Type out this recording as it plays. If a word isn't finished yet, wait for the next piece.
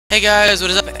Hey guys, what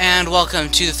is up, and welcome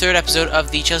to the third episode of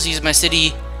the Chelsea's My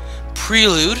City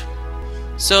Prelude.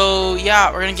 So yeah,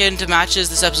 we're gonna get into matches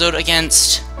this episode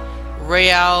against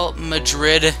Real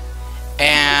Madrid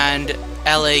and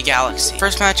LA Galaxy.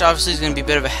 First match obviously is gonna be a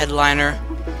bit of a headliner.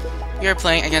 We are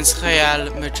playing against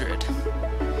Real Madrid.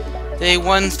 They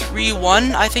won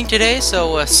 3-1 I think today,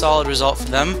 so a solid result for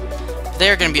them.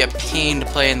 They're gonna be a pain to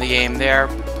play in the game. They're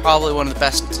probably one of the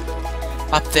best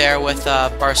up there with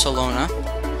Barcelona.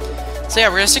 So yeah,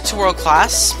 we're gonna stick to world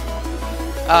class.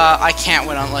 I can't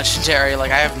win on legendary, like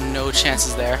I have no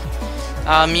chances there.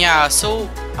 Yeah, so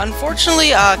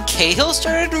unfortunately Cahill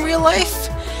started in real life,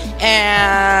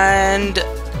 and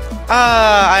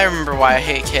I remember why I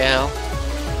hate Cahill.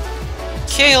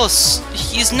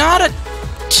 He's not a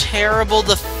terrible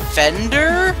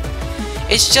defender,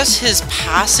 it's just his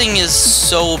passing is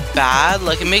so bad,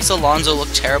 like it makes Alonso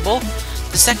look terrible.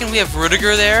 The second we have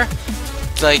Rudiger there,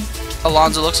 like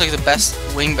Alonso looks like the best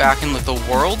wingback in like the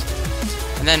world,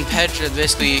 and then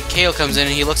basically Cahill comes in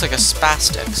and he looks like a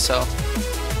spastic. So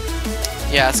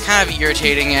yeah, it's kind of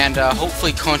irritating, and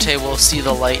hopefully Conte will see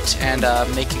the light and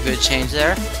make a good change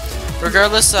there.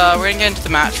 Regardless, we're gonna get into the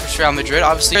match for Real Madrid.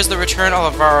 Obviously, there's the return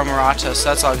of Alvaro Morata, so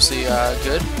that's obviously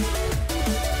good.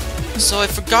 So I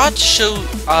forgot to show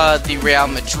the Real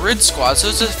Madrid squad. So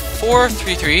it's a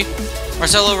 4-3-3.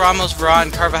 Marcelo, Ramos,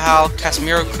 Varane, Carvajal,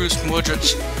 Casemiro, Cruz,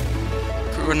 Modric,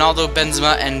 Ronaldo,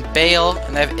 Benzema, and Bale,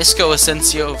 and they have Isco,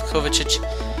 Asensio, Kovacic.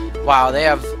 Wow, they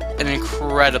have an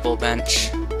incredible bench.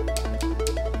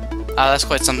 That's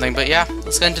quite something, but yeah,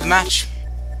 let's get into the match.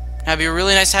 That'd be a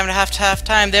really nice time to half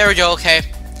time. There we go, okay.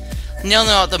 0-0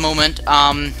 at the moment.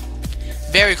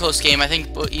 Very close game. I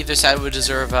think either side would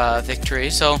deserve a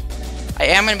victory, so I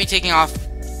am going to be taking off...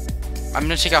 I'm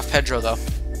going to take off Pedro, though.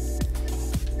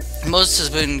 Moses has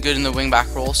been good in the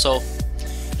wingback role, so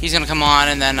he's going to come on,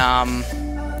 and then,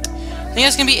 I think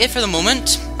that's going to be it for the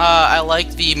moment. I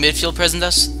like the midfield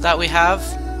presence that we have.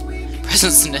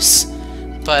 Presenceness.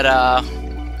 But,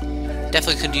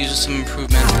 definitely could use some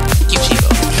improvement. Keep Chico.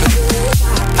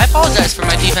 I apologize for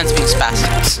my defense being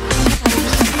spastic.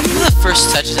 The first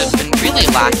touches have been really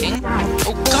lacking.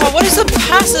 Oh god, what is the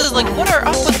passes? Like, what are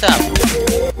up with them?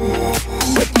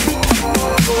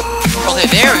 Okay,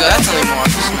 there we go. That's something more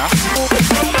interesting enough.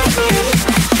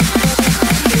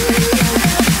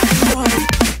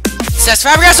 Cesc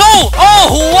Fabregas, oh,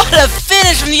 what a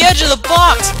finish from the edge of the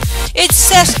box! It's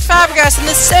Cesc Fabregas in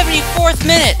the 74th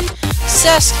minute.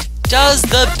 Cesc does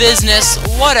the business.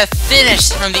 What a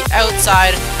finish from the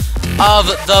outside of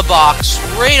the box,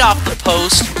 right off the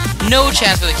post. No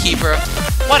chance for the keeper.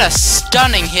 What a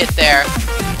stunning hit there.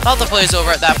 Thought the play was over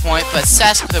at that point, but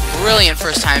Cesc with a brilliant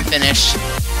first-time finish.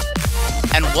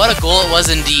 And what a goal it was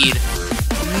indeed.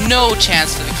 No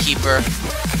chance for the keeper.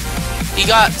 He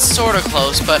got sort of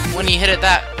close, but when he hit it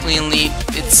that cleanly,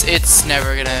 it's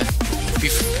never gonna be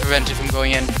prevented from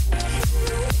going in.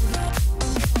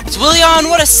 It's Willian,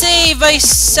 what a save by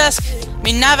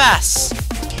Navas.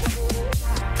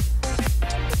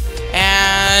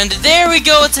 And there we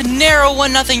go, it's a narrow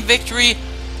 1-0 victory.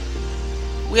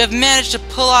 We have managed to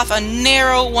pull off a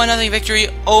narrow 1-0 victory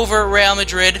over Real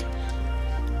Madrid.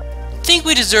 Think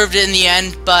we deserved it in the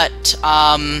end, but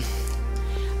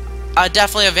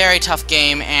definitely a very tough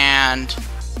game, and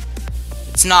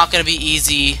it's not going to be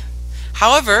easy.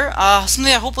 However,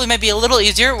 something that hopefully might be a little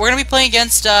easier, we're going to be playing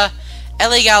against LA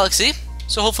Galaxy,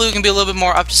 so hopefully we can be a little bit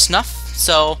more up to snuff.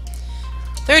 So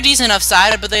they're a decent enough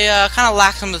side, but they kind of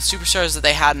lack some of the superstars that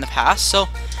they had in the past. So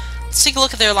let's take a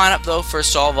look at their lineup, though,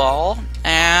 first of all.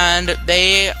 And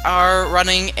they are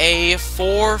running a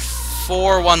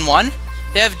 4-4-1-1.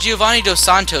 They have Giovanni Dos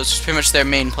Santos, who's pretty much their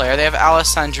main player. They have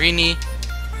Alessandrini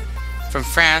from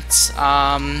France.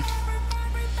 Yeah,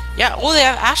 oh, they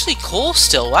have Ashley Cole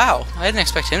still. Wow, I didn't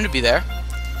expect him to be there.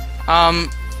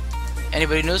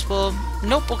 Anybody knows? Well,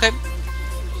 nope, okay.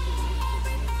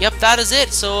 Yep, that is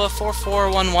it. So a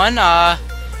 4-4-1-1.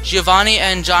 Giovanni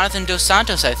and Jonathan Dos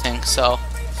Santos, I think. So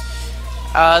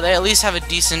they at least have a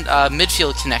decent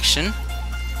midfield connection.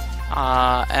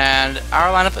 And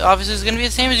our lineup obviously is going to be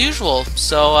the same as usual.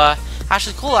 So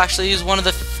Ashley Cole actually is one of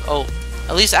the...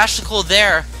 at least Ashley Cole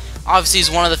there obviously is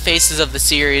one of the faces of the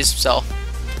series. So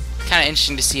kind of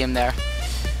interesting to see him there.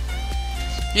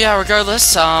 Yeah,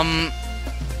 regardless, gonna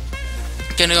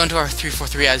go into our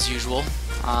 3-4-3 as usual.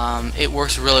 It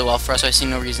works really well for us, so I see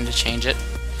no reason to change it.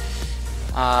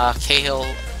 Cahill,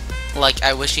 like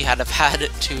I wish he had had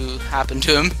to happen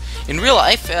to him in real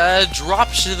life,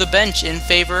 dropped to the bench in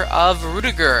favor of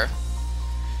Rudiger,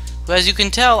 who, as you can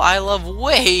tell, I love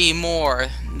way more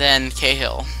than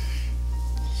Cahill.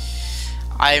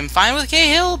 I am fine with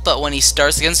Cahill, but when he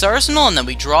starts against Arsenal and then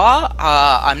we draw,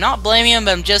 I'm not blaming him,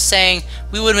 but I'm just saying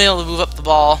we would have been able to move up the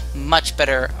ball much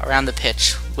better around the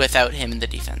pitch without him in the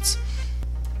defense.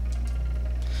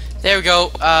 There we go.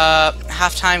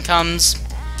 Halftime comes.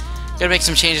 Gotta make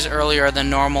some changes earlier than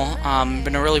normal.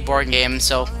 Been a really boring game,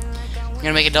 so I'm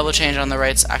gonna make a double change on the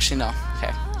rights. Actually, no.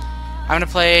 Okay. I'm gonna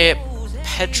play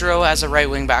Pedro as a right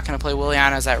wing back. I'm gonna play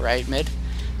Willian as that right mid.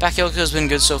 Bakayoko been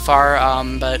good so far,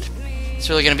 but it's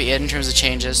really gonna be it in terms of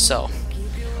changes. So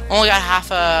only got half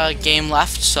a game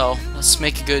left, so let's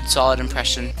make a good, solid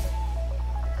impression.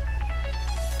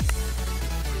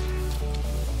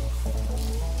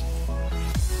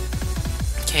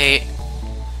 Okay.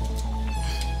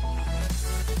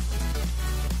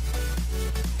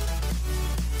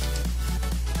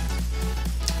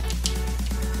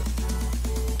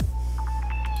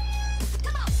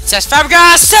 Cesc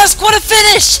Fabregas! Cesc, what a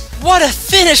finish! What a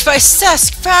finish by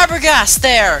Cesc Fabregas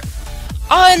there!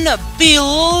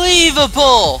 Unbelievable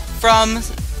from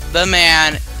the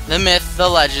man, the myth, the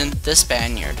legend, the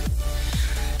Spaniard.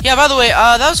 Yeah, by the way,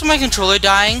 that was my controller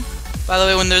dying, by the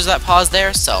way, when there's that pause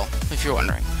there, so, if you're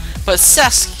wondering. But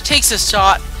Cesc takes a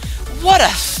shot. What a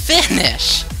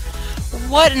finish!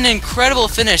 What an incredible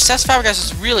finish. Cesc Fabregas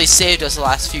has really saved us the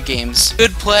last few games.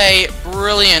 Good play,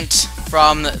 brilliant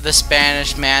from the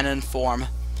Spanish man in form.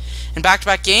 And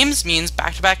back-to-back games means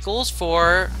back-to-back goals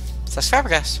for Cesc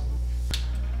Fabregas.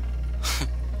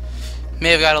 May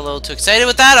have got a little too excited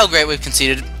with that. Oh great, we've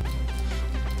conceded.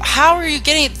 How are you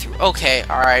getting it through? Okay,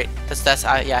 alright.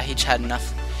 Yeah, he had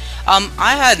enough.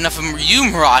 I had enough of you,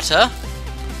 Morata.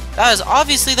 That is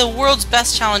obviously the world's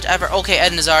best challenge ever. Okay,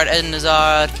 Eden Hazard.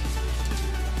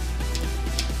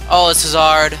 Oh, it's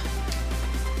Hazard.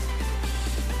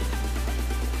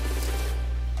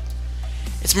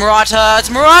 It's Morata! It's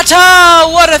Morata!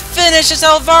 What a finish! It's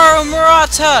Alvaro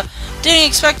Morata! Didn't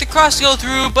expect the cross to go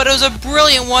through, but it was a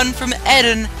brilliant one from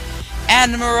Eden.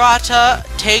 And Morata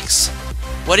takes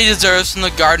what he deserves from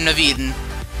the Garden of Eden.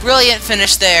 Brilliant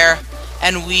finish there,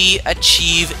 and we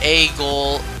achieve a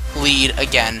goal lead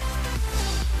again.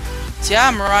 So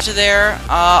yeah, Morata there.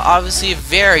 Obviously a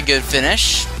very good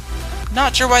finish.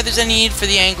 Not sure why there's any need for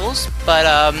the angles, but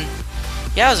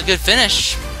yeah, it was a good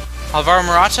finish. Alvaro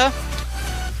Morata.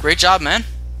 Great job, man.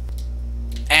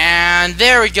 And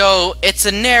there we go. It's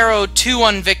a narrow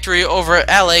 2-1 victory over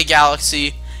LA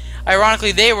Galaxy.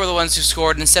 Ironically, they were the ones who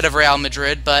scored instead of Real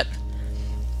Madrid, but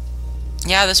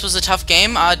yeah, this was a tough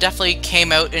game. Definitely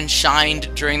came out and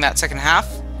shined during that second half.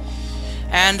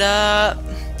 And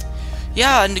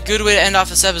yeah, and a good way to end off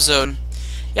this episode.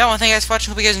 Yeah, I want to thank you guys for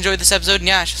watching. Hope you guys enjoyed this episode, and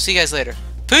yeah, I shall see you guys later.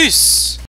 Peace!